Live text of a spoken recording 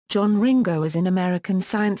John Ringo is an American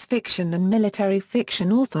science fiction and military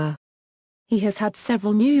fiction author. He has had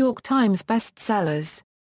several New York Times bestsellers.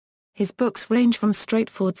 His books range from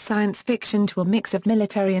straightforward science fiction to a mix of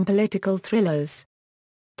military and political thrillers.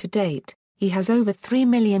 To date, he has over 3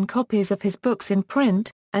 million copies of his books in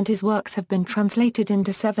print, and his works have been translated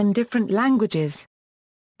into 7 different languages.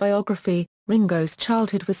 Biography: Ringo's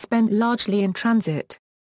childhood was spent largely in transit.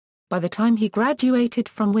 By the time he graduated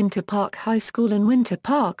from Winter Park High School in Winter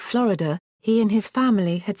Park, Florida, he and his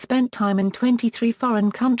family had spent time in 23 foreign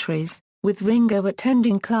countries, with Ringo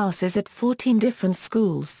attending classes at 14 different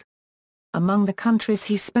schools. Among the countries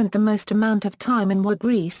he spent the most amount of time in were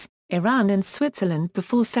Greece, Iran and Switzerland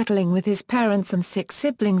before settling with his parents and 6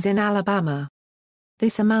 siblings in Alabama.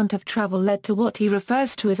 This amount of travel led to what he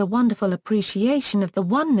refers to as a wonderful appreciation of the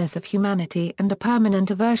oneness of humanity and a permanent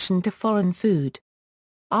aversion to foreign food.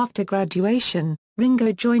 After graduation,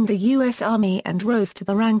 Ringo joined the U.S. Army and rose to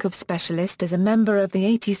the rank of specialist as a member of the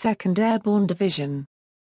 82nd Airborne Division.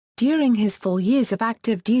 During his 4 years of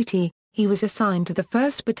active duty, he was assigned to the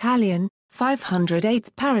 1st Battalion,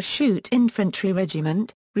 508th Parachute Infantry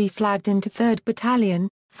Regiment, reflagged into 3rd Battalion,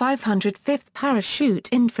 505th Parachute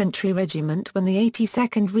Infantry Regiment when the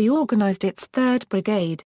 82nd reorganized its 3rd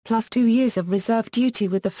Brigade, plus 2 years of reserve duty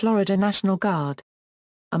with the Florida National Guard.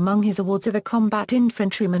 Among his awards are the Combat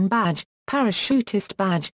Infantryman Badge, Parachutist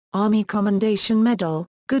Badge, Army Commendation Medal,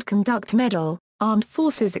 Good Conduct Medal, Armed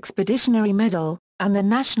Forces Expeditionary Medal, and the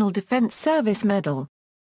National Defense Service Medal.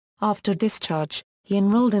 After discharge, he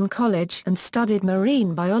enrolled in college and studied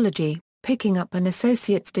marine biology, picking up an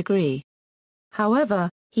associate's degree. However,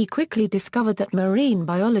 he quickly discovered that marine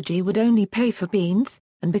biology would only pay for beans,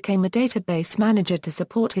 and became a database manager to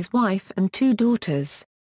support his wife and 2 daughters.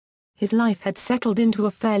 His life had settled into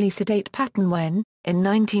a fairly sedate pattern when, in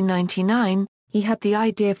 1999, he had the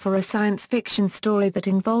idea for a science fiction story that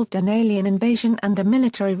involved an alien invasion and a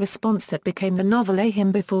military response that became the novel A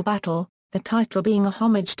Hymn Before Battle, the title being a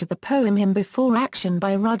homage to the poem Hymn Before Action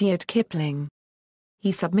by Rudyard Kipling.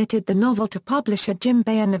 He submitted the novel to publisher Jim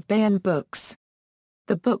Baen of Baen Books.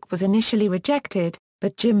 The book was initially rejected,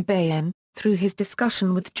 but Jim Baen, through his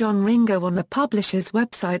discussion with John Ringo on the publisher's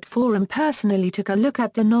website forum, personally took a look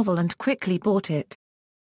at the novel and quickly bought it.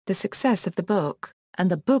 The success of the book, and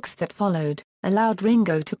the books that followed, allowed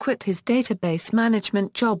Ringo to quit his database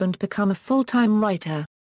management job and become a full-time writer.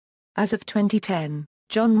 As of 2010,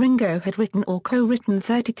 John Ringo had written or co-written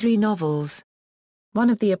 33 novels. One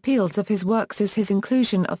of the appeals of his works is his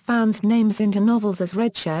inclusion of fans' names into novels as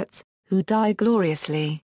redshirts, who die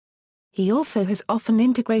gloriously. He also has often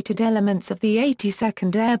integrated elements of the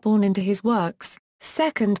 82nd Airborne into his works,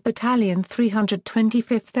 2nd Battalion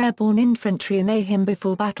 325th Airborne Infantry in A Hymn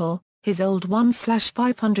Before Battle, his old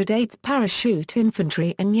 1/508th Parachute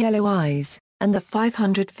Infantry in Yellow Eyes, and the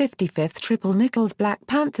 555th Triple Nickels Black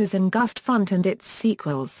Panthers in Gust Front and its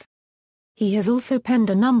sequels. He has also penned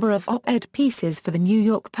a number of op-ed pieces for the New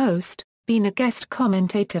York Post, been a guest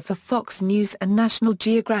commentator for Fox News and National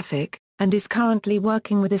Geographic, and is currently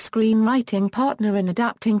working with a screenwriting partner in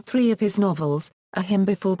adapting 3 of his novels, A Hymn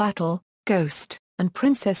Before Battle, Ghost, and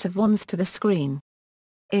Princess of Wands to the screen.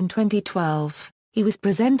 In 2012, he was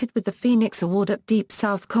presented with the Phoenix Award at Deep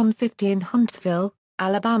South Con 50 in Huntsville,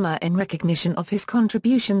 Alabama in recognition of his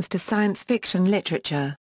contributions to science fiction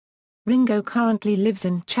literature. Ringo currently lives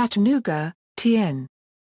in Chattanooga, TN.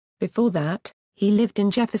 Before that, he lived in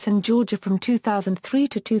Jefferson, Georgia from 2003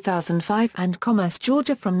 to 2005 and Commerce,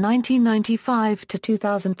 Georgia from 1995 to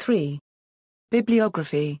 2003.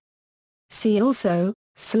 Bibliography. See also,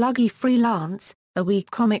 Sluggy Freelance, a weak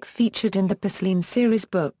comic featured in the Purslane series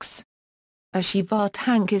books. A Shiva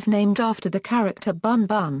tank is named after the character Bun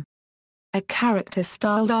Bun. A character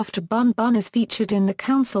styled after Bun Bun is featured in the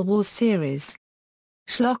Council Wars series.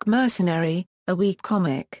 Schlock Mercenary, a weak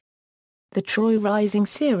comic. The Troy Rising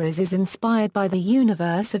series is inspired by the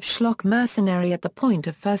universe of Schlock Mercenary at the point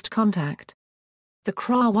of first contact. The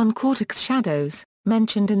Kra-1 Cortex Shadows,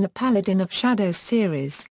 mentioned in the Paladin of Shadows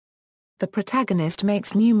series. The protagonist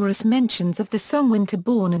makes numerous mentions of the song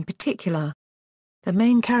Winterborn in particular. The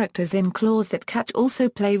main characters in Claws That Catch also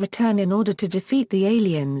play return in order to defeat the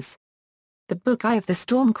aliens. The book Eye of the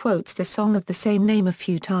Storm quotes the song of the same name a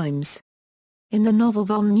few times. In the novel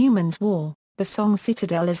Von Neumann's War, the song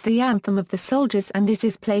Citadel is the anthem of the soldiers and it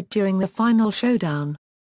is played during the final showdown.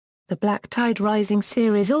 The Black Tide Rising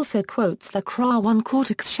series also quotes the Kra-1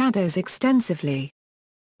 Cortex Shadows extensively.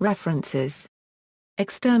 References.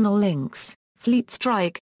 External links: Fleet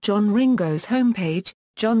Strike, John Ringo's homepage,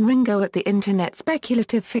 John Ringo at the Internet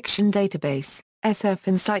Speculative Fiction Database, SF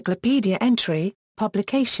Encyclopedia entry,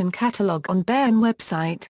 publication catalog on Baen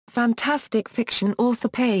website, Fantastic Fiction Author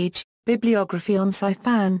Page, Bibliography on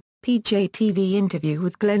Sci-Fan, PJ TV interview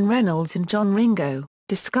with Glenn Reynolds and John Ringo,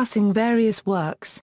 discussing various works.